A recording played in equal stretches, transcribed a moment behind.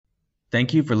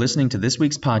Thank you for listening to this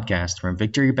week's podcast from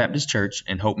Victory Baptist Church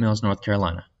in Hope Mills, North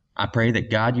Carolina. I pray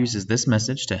that God uses this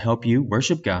message to help you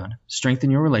worship God, strengthen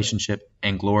your relationship,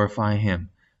 and glorify Him.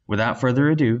 Without further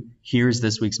ado, here is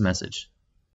this week's message.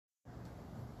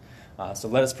 So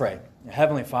let us pray.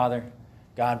 Heavenly Father,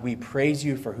 God, we praise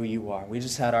you for who you are. We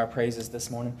just had our praises this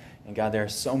morning, and God, there are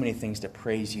so many things to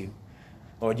praise you.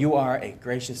 Lord, you are a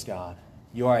gracious God.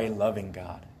 You are a loving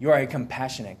God. You are a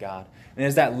compassionate God. And it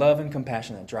is that love and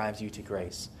compassion that drives you to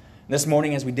grace. And this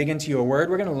morning, as we dig into your word,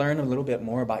 we're going to learn a little bit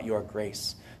more about your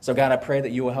grace. So God, I pray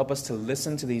that you will help us to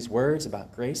listen to these words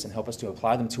about grace and help us to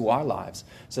apply them to our lives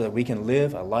so that we can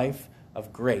live a life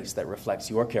of grace that reflects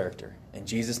your character. In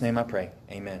Jesus' name I pray.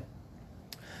 Amen.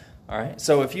 All right,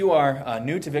 so if you are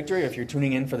new to Victory, or if you're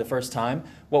tuning in for the first time,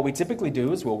 what we typically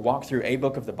do is we'll walk through a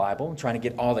book of the Bible, trying to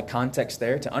get all the context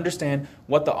there to understand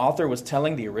what the author was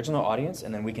telling the original audience,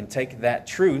 and then we can take that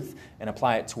truth and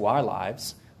apply it to our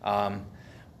lives.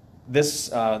 This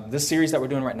series that we're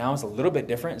doing right now is a little bit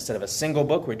different. Instead of a single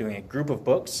book, we're doing a group of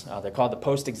books. They're called the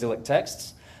Post-Exilic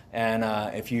Texts.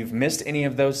 And if you've missed any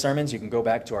of those sermons, you can go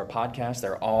back to our podcast.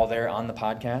 They're all there on the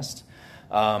podcast.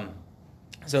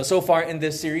 So far in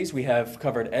this series, we have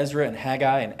covered Ezra and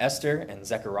Haggai and Esther and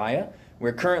Zechariah.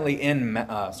 We're currently in,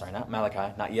 not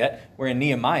Malachi, not yet. We're in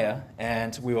Nehemiah,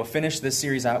 and we will finish this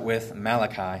series out with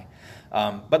Malachi.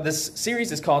 But this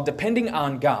series is called Depending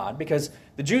on God, because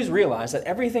the Jews realize that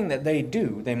everything that they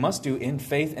do, they must do in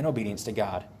faith and obedience to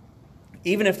God.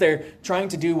 Even if they're trying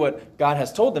to do what God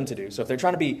has told them to do. So if they're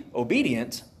trying to be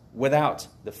obedient without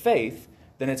the faith,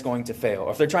 then it's going to fail.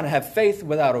 Or if they're trying to have faith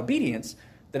without obedience,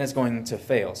 then it's going to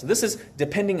fail. So this is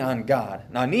depending on God.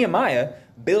 Now Nehemiah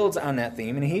builds on that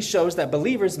theme, and he shows that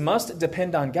believers must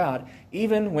depend on God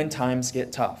even when times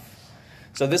get tough.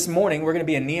 So this morning we're going to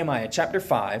be in Nehemiah chapter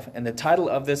 5, and the title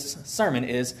of this sermon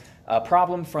is A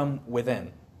Problem from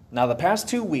Within. Now the past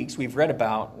 2 weeks we've read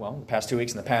about, the past 2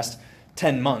 weeks and the past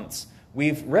 10 months,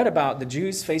 we've read about the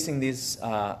Jews facing this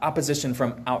opposition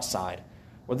from outside.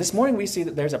 Well, this morning we see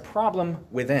that there's a problem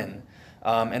within.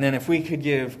 And then if we could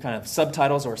give kind of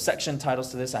subtitles or section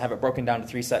titles to this, I have it broken down to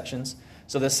 3 sections.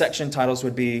 So the section titles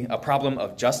would be A Problem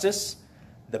of Justice,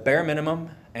 The Bare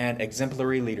Minimum, and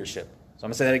Exemplary Leadership. So I'm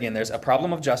going to say that again. There's A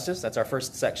Problem of Justice. That's our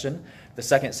first section. The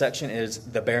second section is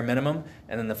The Bare Minimum.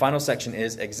 And then the final section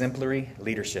is Exemplary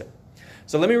Leadership.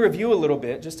 So let me review a little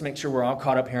bit just to make sure we're all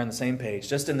caught up here on the same page.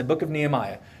 Just in the book of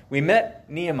Nehemiah, we met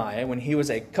Nehemiah when he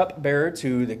was a cupbearer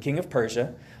to the king of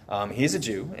Persia. He's a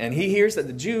Jew, and he hears that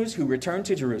the Jews who returned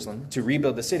to Jerusalem to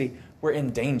rebuild the city were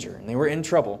in danger, and they were in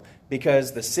trouble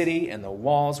because the city and the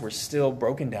walls were still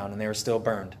broken down and they were still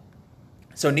burned.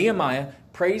 So Nehemiah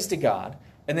prays to God,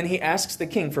 and then he asks the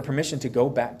king for permission to go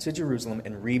back to Jerusalem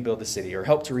and rebuild the city, or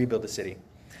help to rebuild the city.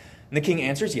 And the king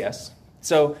answers yes.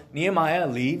 So Nehemiah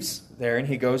leaves there and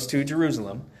he goes to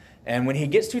Jerusalem. And when he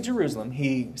gets to Jerusalem,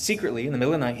 he secretly, in the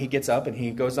middle of the night, he gets up and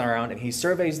he goes around and he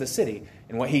surveys the city.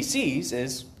 And what he sees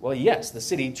is, well, yes, the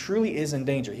city truly is in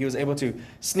danger. He was able to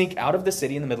sneak out of the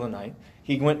city in the middle of the night.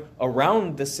 He went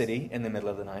around the city in the middle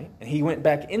of the night. And he went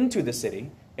back into the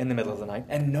city in the middle of the night.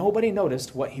 And nobody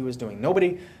noticed what he was doing.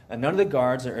 None of the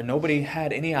guards or nobody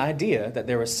had any idea that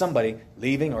there was somebody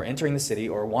leaving or entering the city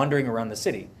or wandering around the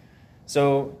city.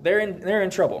 So they're in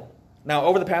trouble. Now,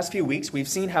 over the past few weeks, we've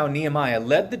seen how Nehemiah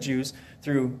led the Jews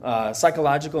through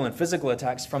psychological and physical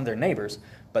attacks from their neighbors.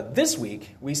 But this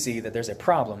week, we see that there's a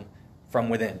problem from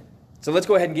within. So let's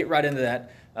go ahead and get right into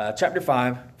that. Chapter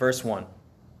 5, verse 1.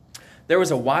 There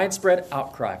was a widespread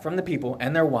outcry from the people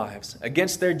and their wives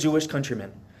against their Jewish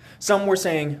countrymen. Some were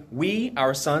saying, "We,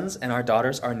 our sons and our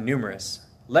daughters, are numerous.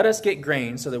 Let us get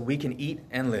grain so that we can eat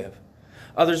and live."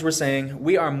 Others were saying,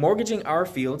 "We are mortgaging our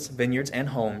fields, vineyards, and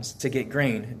homes to get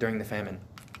grain during the famine."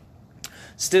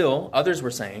 Still, others were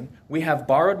saying, "We have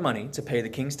borrowed money to pay the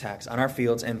king's tax on our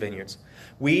fields and vineyards.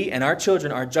 We and our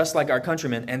children are just like our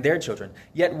countrymen and their children,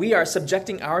 yet we are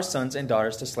subjecting our sons and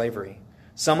daughters to slavery.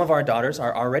 Some of our daughters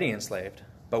are already enslaved,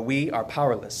 but we are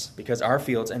powerless because our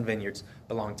fields and vineyards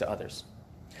belong to others."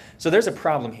 So there's a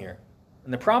problem here.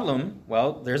 And the problem,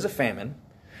 there's a famine.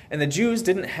 And the Jews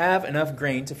didn't have enough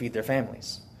grain to feed their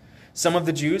families. Some of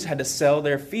the Jews had to sell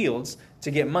their fields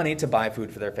to get money to buy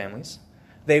food for their families.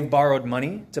 They've borrowed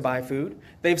money to buy food.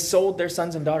 They've sold their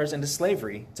sons and daughters into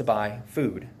slavery to buy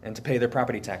food and to pay their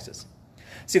property taxes.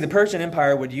 See, the Persian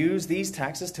Empire would use these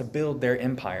taxes to build their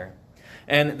empire.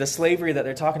 And the slavery that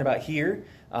they're talking about here,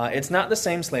 it's not the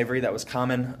same slavery that was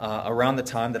common around the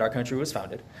time that our country was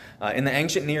founded. In the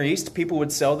ancient Near East, people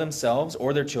would sell themselves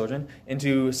or their children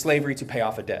into slavery to pay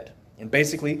off a debt. And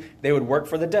basically, they would work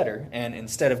for the debtor, and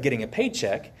instead of getting a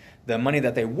paycheck, the money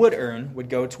that they would earn would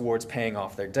go towards paying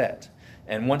off their debt.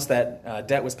 And once that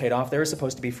debt was paid off, they were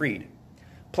supposed to be freed.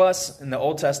 Plus, in the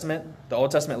Old Testament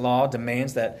law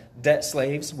demands that debt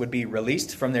slaves would be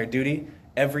released from their duty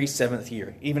every 7th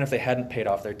year, even if they hadn't paid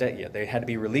off their debt yet. They had to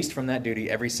be released from that duty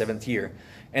every 7th year.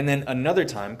 And then another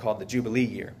time called the Jubilee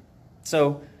year.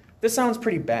 So this sounds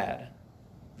pretty bad.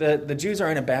 The Jews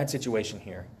are in a bad situation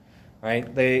here,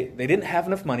 right? They didn't have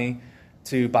enough money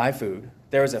to buy food.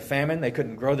 There was a famine. They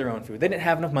couldn't grow their own food. They didn't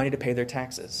have enough money to pay their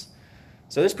taxes.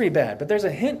 So this is pretty bad. But there's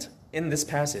a hint in this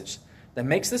passage that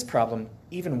makes this problem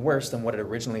even worse than what it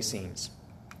originally seems.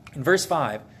 In verse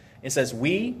 5, it says,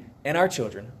 "We and our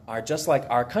children are just like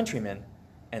our countrymen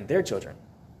and their children."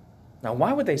 Now,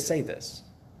 why would they say this?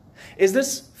 Is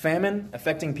this famine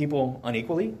affecting people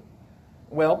unequally?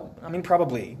 Well,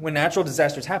 probably. When natural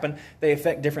disasters happen, they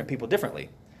affect different people differently.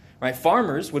 Right?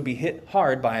 Farmers would be hit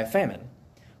hard by a famine,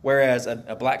 whereas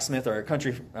a blacksmith or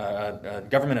a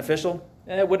government official,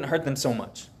 it wouldn't hurt them so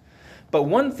much. But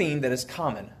one theme that is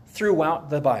common throughout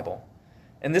the Bible,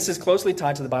 and this is closely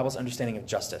tied to the Bible's understanding of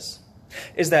justice,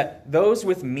 is that those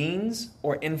with means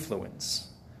or influence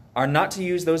are not to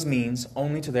use those means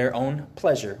only to their own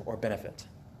pleasure or benefit.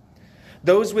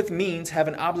 Those with means have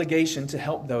an obligation to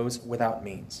help those without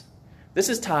means. This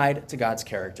is tied to God's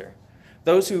character.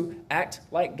 Those who act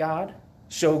like God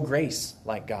show grace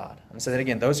like God. I'm going to say that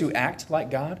again. Those who act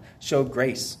like God show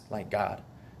grace like God.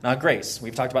 Now, grace,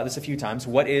 we've talked about this a few times.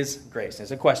 What is grace?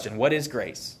 There's a question. What is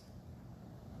grace?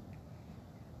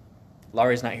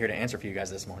 Laurie's not here to answer for you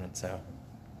guys this morning, so.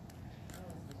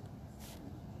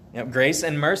 Grace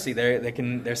and mercy,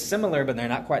 they're similar, but they're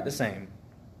not quite the same.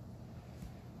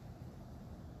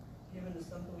 Giving us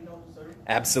something we don't deserve?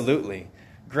 Absolutely.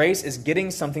 Grace is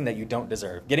getting something that you don't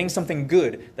deserve, getting something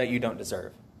good that you don't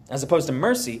deserve. As opposed to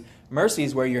mercy, mercy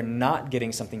is where you're not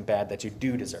getting something bad that you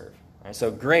do deserve. Right?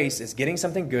 So grace is getting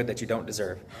something good that you don't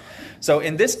deserve. So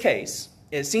in this case,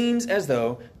 it seems as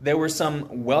though there were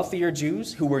some wealthier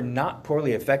Jews who were not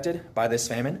poorly affected by this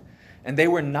famine, and they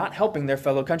were not helping their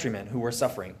fellow countrymen who were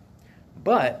suffering.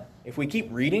 But if we keep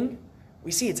reading,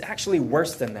 we see it's actually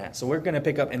worse than that. So we're going to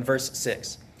pick up in verse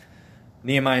 6.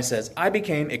 Nehemiah says, "I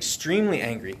became extremely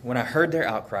angry when I heard their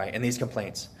outcry and these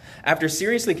complaints. After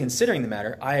seriously considering the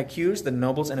matter, I accused the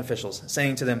nobles and officials,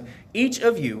 saying to them, 'Each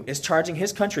of you is charging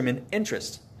his countrymen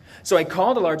interest.' So I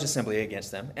called a large assembly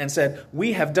against them and said,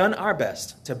 'We have done our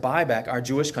best to buy back our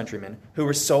Jewish countrymen who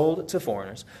were sold to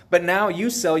foreigners. But now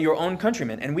you sell your own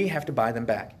countrymen, and we have to buy them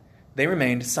back.' They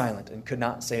remained silent and could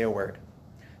not say a word."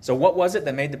 So what was it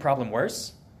that made the problem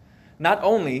worse? Not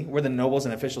only were the nobles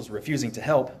and officials refusing to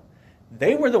help,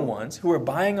 they were the ones who were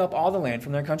buying up all the land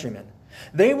from their countrymen.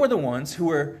 They were the ones who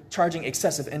were charging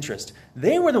excessive interest.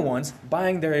 They were the ones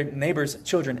buying their neighbors'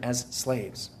 children as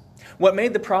slaves. What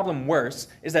made the problem worse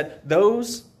is that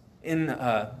those in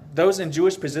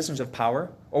Jewish positions of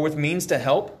power or with means to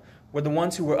help were the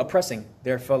ones who were oppressing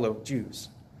their fellow Jews.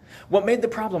 What made the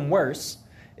problem worse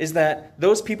is that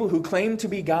those people who claim to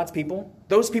be God's people,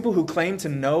 those people who claim to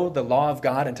know the law of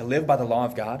God and to live by the law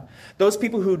of God, those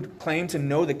people who claim to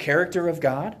know the character of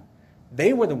God,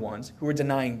 they were the ones who were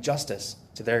denying justice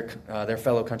to their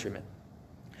fellow countrymen.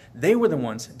 They were the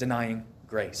ones denying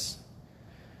grace.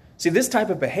 See, this type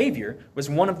of behavior was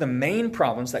one of the main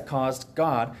problems that caused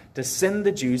God to send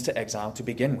the Jews to exile to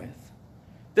begin with.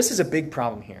 This is a big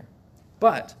problem here.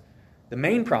 But the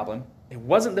main problem, it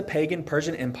wasn't the pagan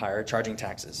Persian Empire charging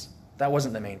taxes. That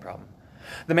wasn't the main problem.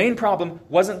 The main problem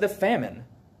wasn't the famine.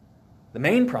 The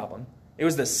main problem, it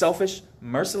was the selfish,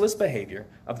 merciless behavior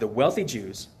of the wealthy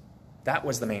Jews. That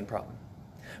was the main problem.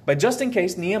 But just in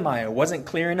case Nehemiah wasn't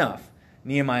clear enough,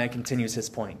 Nehemiah continues his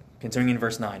point, continuing in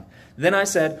verse 9. "Then I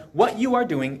said, 'What you are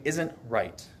doing isn't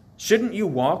right. Shouldn't you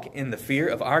walk in the fear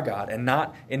of our God and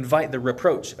not invite the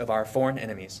reproach of our foreign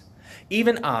enemies?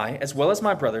 Even I, as well as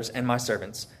my brothers and my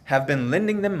servants, have been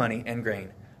lending them money and grain.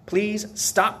 Please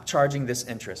stop charging this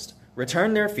interest.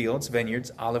 Return their fields,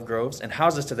 vineyards, olive groves, and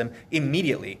houses to them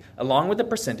immediately, along with the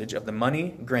percentage of the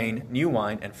money, grain, new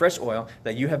wine, and fresh oil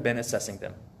that you have been assessing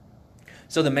them.'"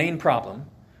 So the main problem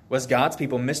was God's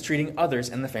people mistreating others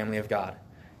in the family of God.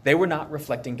 They were not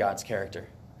reflecting God's character.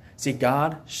 See,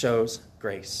 God shows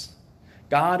grace.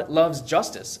 God loves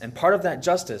justice, and part of that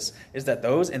justice is that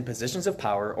those in positions of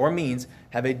power or means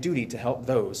have a duty to help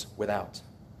those without.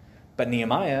 But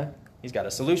Nehemiah, he's got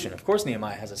a solution. Of course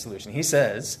Nehemiah has a solution. He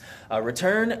says,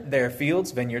 "Return their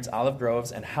fields, vineyards, olive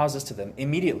groves, and houses to them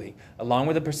immediately, along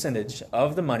with a percentage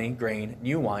of the money, grain,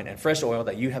 new wine, and fresh oil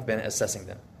that you have been assessing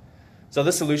them." So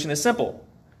the solution is simple.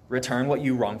 Return what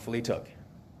you wrongfully took.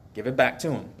 Give it back to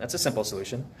them. That's a simple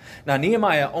solution. Now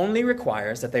Nehemiah only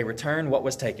requires that they return what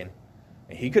was taken.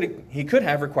 He could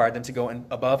have required them to go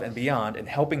above and beyond in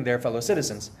helping their fellow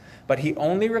citizens, but he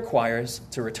only requires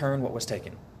to return what was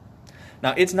taken.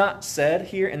 Now, it's not said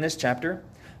here in this chapter,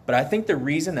 but I think the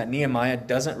reason that Nehemiah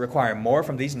doesn't require more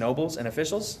from these nobles and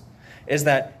officials is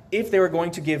that if they were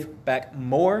going to give back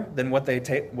more than what they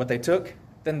took,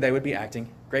 then they would be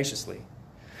acting graciously.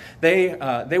 They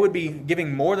would be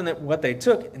giving more than what they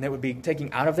took, and they would be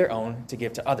taking out of their own to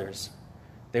give to others.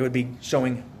 They would be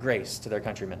showing grace to their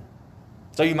countrymen.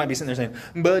 So you might be sitting there saying,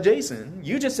 but Jason,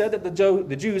 you just said that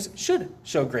the Jews should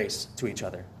show grace to each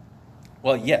other.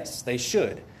 Well, yes, they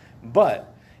should.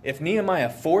 But if Nehemiah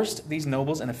forced these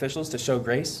nobles and officials to show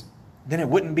grace, then it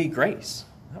wouldn't be grace.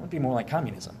 That would be more like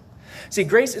communism. See,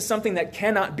 grace is something that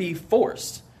cannot be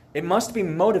forced. It must be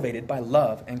motivated by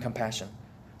love and compassion.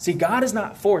 See, God is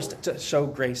not forced to show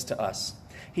grace to us.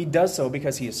 He does so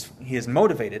because he is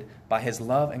motivated by his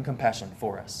love and compassion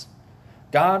for us.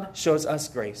 God shows us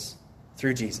grace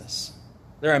through Jesus.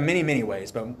 There are many, many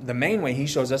ways, but the main way he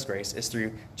shows us grace is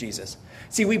through Jesus.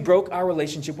 See, we broke our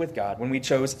relationship with God when we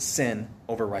chose sin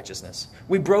over righteousness.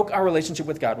 We broke our relationship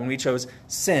with God when we chose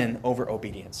sin over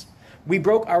obedience. We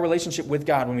broke our relationship with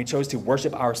God when we chose to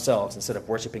worship ourselves instead of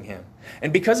worshiping him.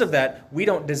 And because of that, we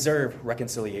don't deserve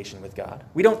reconciliation with God.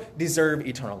 We don't deserve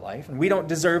eternal life, and we don't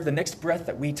deserve the next breath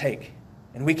that we take,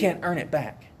 and we can't earn it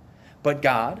back. But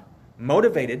God,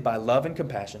 motivated by love and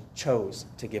compassion, chose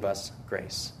to give us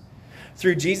grace.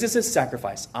 Through Jesus'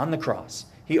 sacrifice on the cross,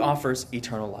 he offers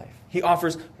eternal life. He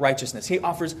offers righteousness. He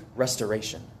offers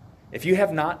restoration. If you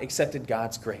have not accepted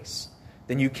God's grace,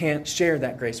 then you can't share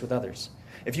that grace with others.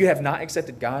 If you have not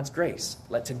accepted God's grace,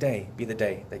 let today be the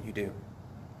day that you do.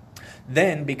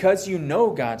 Then, because you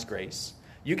know God's grace,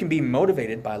 you can be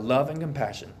motivated by love and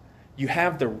compassion. You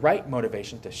have the right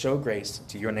motivation to show grace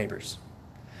to your neighbors.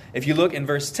 If you look in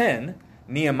verse 10,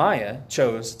 Nehemiah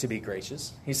chose to be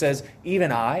gracious. He says,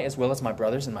 even I, as well as my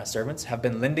brothers and my servants, have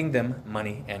been lending them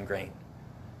money and grain.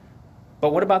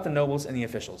 But what about the nobles and the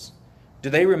officials? Do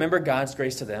they remember God's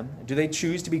grace to them? Do they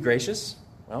choose to be gracious?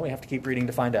 Well, we have to keep reading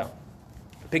to find out.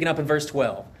 Picking up in verse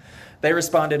 12, they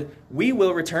responded, we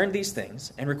will return these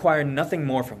things and require nothing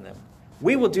more from them.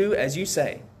 We will do as you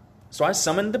say. So I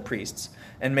summoned the priests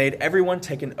and made everyone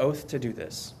take an oath to do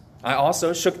this. I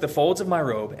also shook the folds of my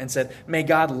robe and said, may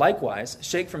God likewise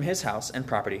shake from his house and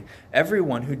property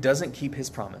everyone who doesn't keep this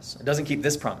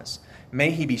promise.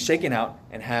 May he be shaken out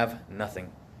and have nothing.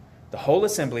 The whole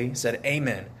assembly said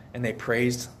amen, and they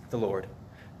praised the Lord.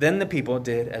 Then the people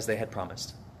did as they had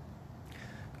promised.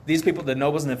 These people, the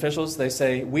nobles and officials, they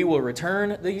say, we will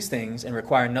return these things and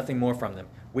require nothing more from them.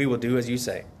 We will do as you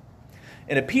say.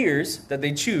 It appears that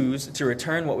they choose to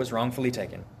return what was wrongfully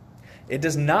taken. It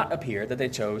does not appear that they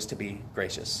chose to be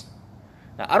gracious.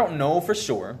 Now, I don't know for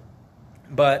sure,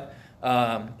 but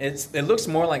it looks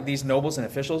more like these nobles and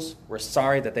officials were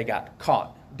sorry that they got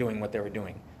caught doing what they were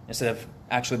doing, instead of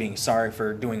actually being sorry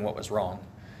for doing what was wrong.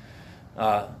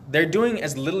 They're doing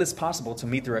as little as possible to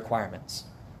meet the requirements.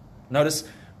 Notice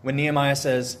when Nehemiah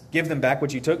says, give them back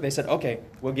what you took, they said, okay,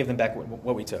 we'll give them back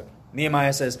what we took.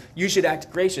 Nehemiah says, you should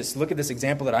act gracious. Look at this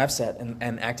example that I've set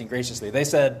and acting graciously. They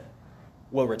said,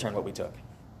 we'll return what we took.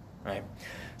 Right?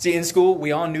 See, in school,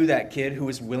 we all knew that kid who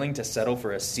was willing to settle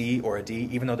for a C or a D,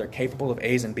 even though they're capable of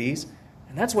A's and B's.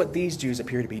 And that's what these Jews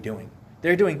appear to be doing.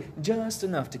 They're doing just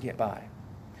enough to get by.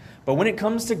 But when it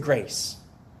comes to grace,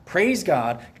 praise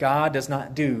God, God does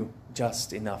not do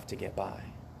just enough to get by.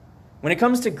 When it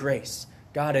comes to grace,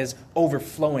 God is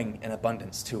overflowing in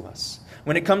abundance to us.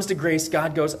 When it comes to grace,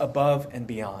 God goes above and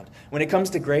beyond. When it comes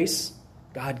to grace,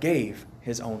 God gave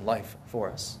his own life for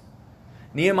us.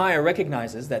 Nehemiah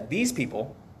recognizes that these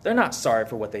people, they're not sorry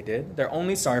for what they did. They're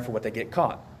only sorry for what they get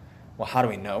caught. Well, how do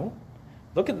we know?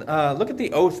 Look at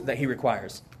the oath that he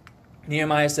requires.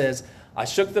 Nehemiah says, I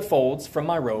shook the folds from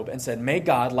my robe and said, may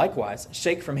God likewise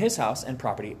shake from his house and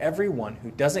property everyone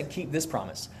who doesn't keep this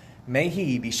promise. May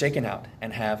he be shaken out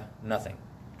and have nothing.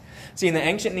 See, in the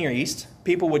ancient Near East,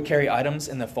 people would carry items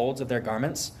in the folds of their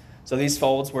garments. So these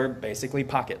folds were basically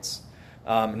pockets.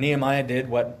 Nehemiah did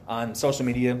what on social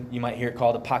media you might hear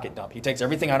called a pocket dump. He takes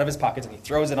everything out of his pockets and he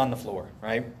throws it on the floor,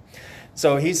 right?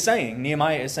 So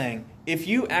Nehemiah is saying, if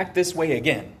you act this way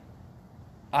again,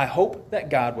 I hope that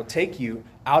God will take you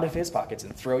out of his pockets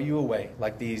and throw you away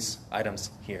like these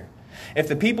items here. If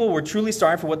the people were truly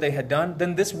sorry for what they had done,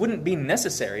 then this wouldn't be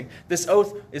necessary. This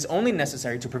oath is only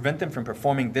necessary to prevent them from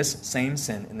performing this same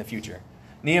sin in the future.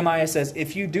 Nehemiah says,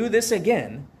 if you do this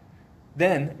again,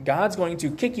 then God's going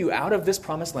to kick you out of this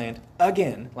promised land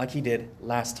again like he did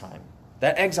last time.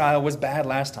 That exile was bad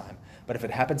last time, but if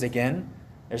it happens again,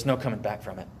 there's no coming back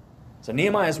from it. So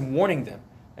Nehemiah is warning them.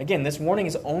 Again, this warning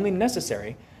is only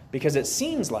necessary because it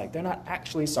seems like they're not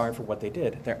actually sorry for what they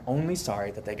did. They're only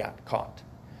sorry that they got caught.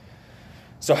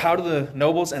 So how do the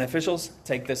nobles and officials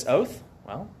take this oath?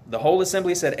 Well, the whole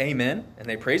assembly said amen, and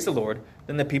they praised the Lord.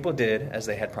 Then the people did as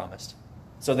they had promised.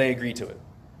 So they agreed to it.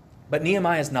 But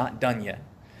Nehemiah is not done yet.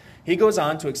 He goes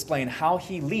on to explain how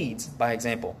he leads by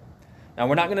example. Now,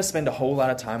 we're not going to spend a whole lot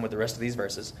of time with the rest of these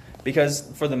verses,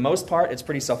 because for the most part, it's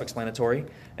pretty self-explanatory,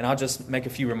 and I'll just make a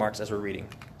few remarks as we're reading.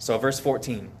 So verse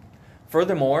 14.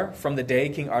 Furthermore, from the day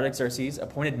King Artaxerxes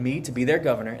appointed me to be their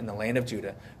governor in the land of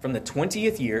Judah, from the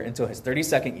 20th year until his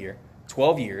 32nd year,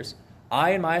 12 years,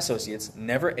 I and my associates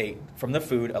never ate from the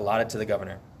food allotted to the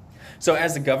governor. So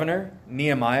as the governor,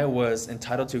 Nehemiah was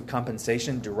entitled to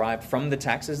compensation derived from the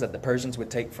taxes that the Persians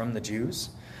would take from the Jews,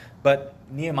 but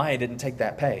Nehemiah didn't take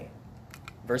that pay.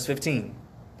 Verse 15.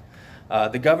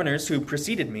 The governors who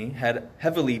preceded me had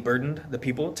heavily burdened the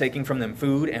people, taking from them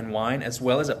food and wine as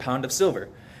well as a pound of silver.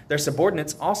 Their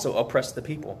subordinates also oppressed the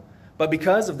people. But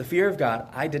because of the fear of God,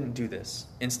 I didn't do this.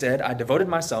 Instead, I devoted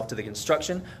myself to the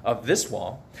construction of this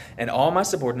wall, and all my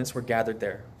subordinates were gathered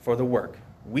there for the work.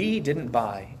 We didn't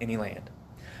buy any land.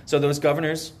 So those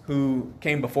governors who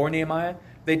came before Nehemiah,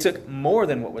 they took more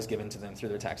than what was given to them through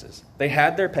their taxes. They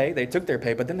had their pay, they took their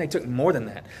pay, but then they took more than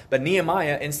that. But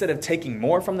Nehemiah, instead of taking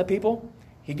more from the people,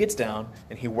 he gets down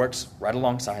and he works right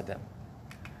alongside them.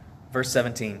 Verse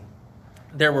 17.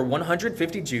 There were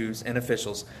 150 Jews and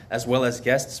officials, as well as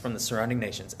guests from the surrounding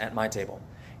nations, at my table.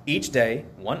 Each day,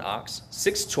 1 ox,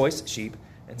 6 choice sheep,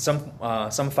 and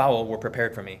some fowl were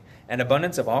prepared for me. An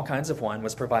abundance of all kinds of wine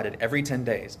was provided every 10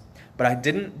 days. But I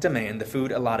didn't demand the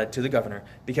food allotted to the governor,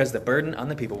 because the burden on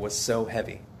the people was so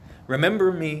heavy.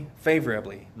 Remember me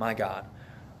favorably, my God,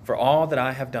 for all that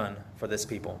I have done for this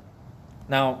people.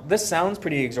 Now, this sounds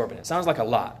pretty exorbitant. It sounds like a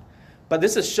lot. But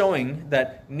this is showing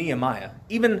that Nehemiah,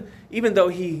 even though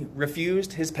he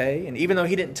refused his pay, and even though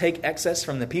he didn't take excess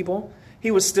from the people,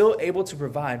 he was still able to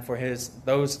provide for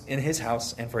those in his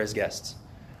house and for his guests.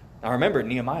 Now remember,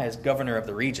 Nehemiah is governor of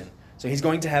the region, so he's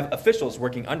going to have officials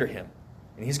working under him,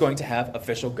 and he's going to have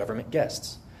official government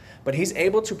guests. But he's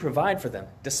able to provide for them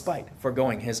despite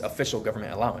foregoing his official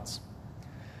government allowance.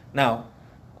 Now,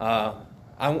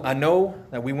 I know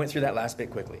that we went through that last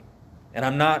bit quickly. And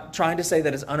I'm not trying to say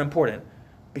that it's unimportant,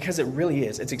 because it really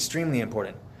is. It's extremely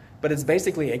important. But it's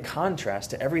basically a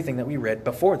contrast to everything that we read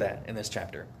before that in this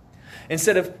chapter.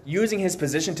 Instead of using his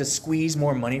position to squeeze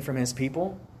more money from his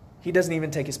people, he doesn't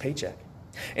even take his paycheck.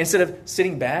 Instead of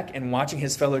sitting back and watching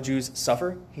his fellow Jews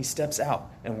suffer, he steps out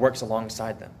and works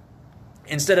alongside them.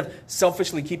 Instead of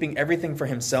selfishly keeping everything for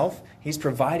himself, he's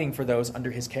providing for those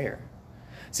under his care.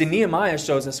 See, Nehemiah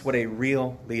shows us what a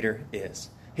real leader is.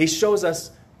 He shows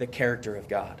us the character of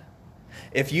God.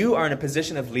 If you are in a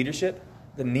position of leadership,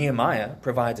 then Nehemiah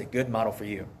provides a good model for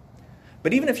you.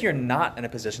 But even if you're not in a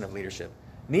position of leadership,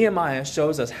 Nehemiah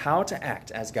shows us how to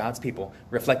act as God's people,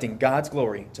 reflecting God's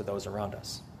glory to those around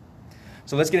us.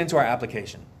 So let's get into our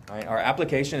application. All right? Our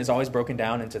application is always broken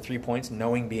down into 3 points: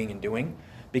 knowing, being, and doing,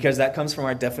 because that comes from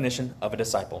our definition of a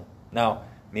disciple. Now,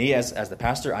 me as the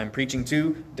pastor, I'm preaching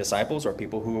to disciples, or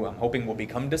people who I'm hoping will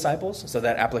become disciples, so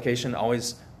that application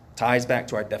always ties back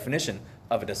to our definition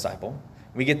of a disciple.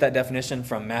 We get that definition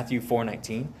from Matthew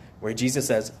 4:19, where Jesus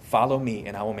says, "Follow me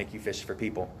and I will make you fish for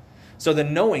people." So the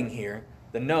knowing here,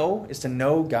 the know is to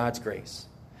know God's grace.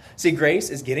 See, grace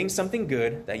is getting something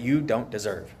good that you don't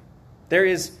deserve. There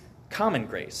is common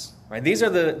grace, right? These are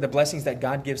the blessings that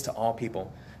God gives to all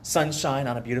people. Sunshine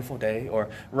on a beautiful day, or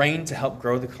rain to help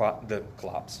grow the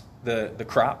crops.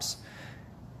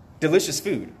 Delicious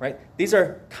food, right? These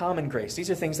are common grace. These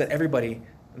are things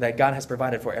that God has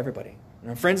provided for everybody.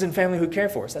 And friends and family who care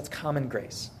for us, that's common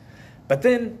grace. But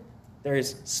then there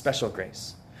is special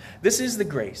grace. This is the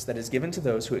grace that is given to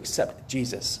those who accept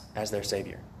Jesus as their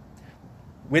Savior.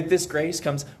 With this grace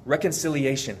comes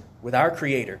reconciliation with our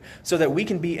Creator, so that we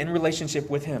can be in relationship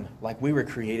with Him like we were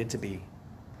created to be.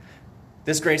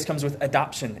 This grace comes with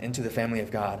adoption into the family of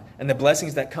God and the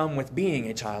blessings that come with being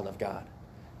a child of God.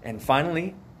 And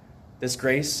finally, this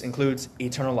grace includes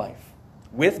eternal life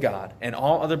with God and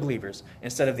all other believers,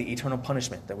 instead of the eternal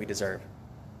punishment that we deserve.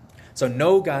 So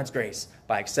know God's grace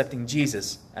by accepting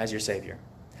Jesus as your Savior.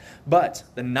 But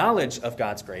the knowledge of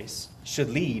God's grace should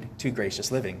lead to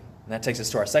gracious living. And that takes us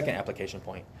to our second application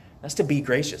point. That's to be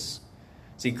gracious.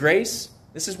 See, grace,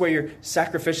 this is where you're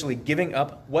sacrificially giving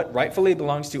up what rightfully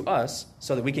belongs to us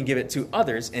so that we can give it to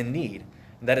others in need.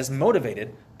 And that is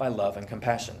motivated by love and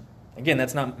compassion. Again,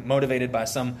 that's not motivated by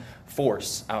some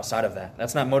force outside of that.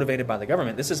 That's not motivated by the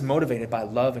government. This is motivated by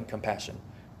love and compassion.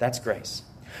 That's grace.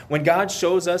 When God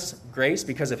shows us grace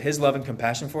because of His love and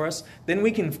compassion for us, then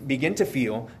we can begin to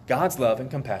feel God's love and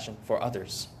compassion for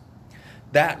others.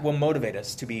 that will motivate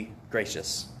us to be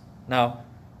gracious. Now,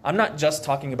 I'm not just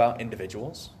talking about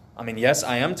individuals. I mean, yes,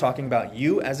 I am talking about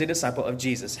you as a disciple of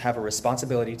Jesus have a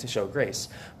responsibility to show grace.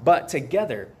 But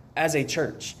together, as a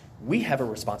church, we have a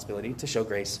responsibility to show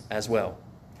grace as well.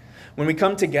 When we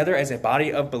come together as a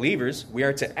body of believers, we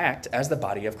are to act as the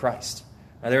body of Christ.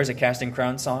 Now, there is a Casting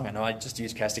Crowns song. I know I just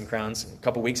used Casting Crowns a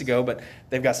couple weeks ago, but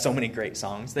they've got so many great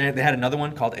songs. They had another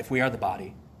one called If We Are the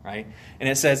Body, right? And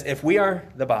it says, if we are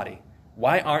the body,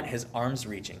 why aren't his arms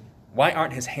reaching? Why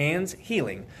aren't his hands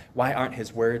healing? Why aren't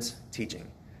his words teaching?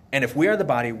 And if we are the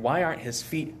body, why aren't his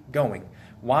feet going?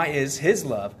 Why is his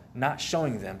love not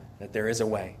showing them that there is a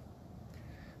way?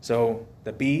 So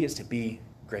the B is to be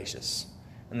gracious.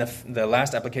 And the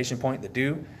last application point, the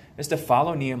do, is to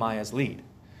follow Nehemiah's lead.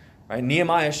 Right?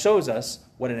 Nehemiah shows us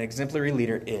what an exemplary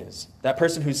leader is. That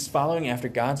person who's following after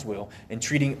God's will and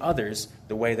treating others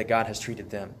the way that God has treated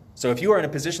them. So if you are in a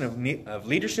position of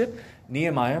leadership,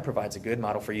 Nehemiah provides a good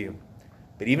model for you.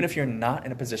 But even if you're not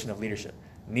in a position of leadership,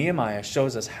 Nehemiah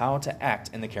shows us how to act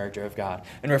in the character of God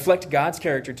and reflect God's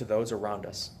character to those around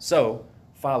us. So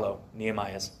follow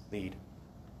Nehemiah's lead.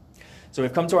 So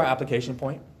we've come to our application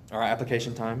point, our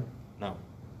application time, no,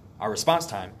 our response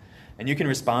time. And you can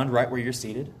respond right where you're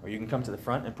seated, or you can come to the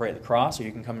front and pray at the cross, or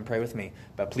you can come and pray with me.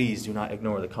 But please do not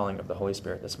ignore the calling of the Holy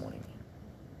Spirit this morning.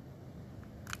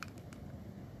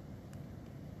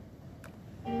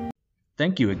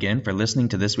 Thank you again for listening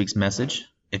to this week's message.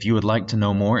 If you would like to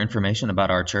know more information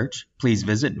about our church, please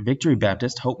visit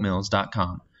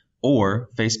victorybaptisthopemills.com or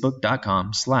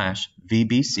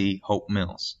facebook.com/VBC Hope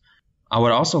Mills. I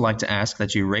would also like to ask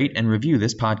that you rate and review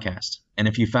this podcast. And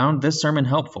if you found this sermon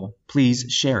helpful, please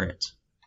share it.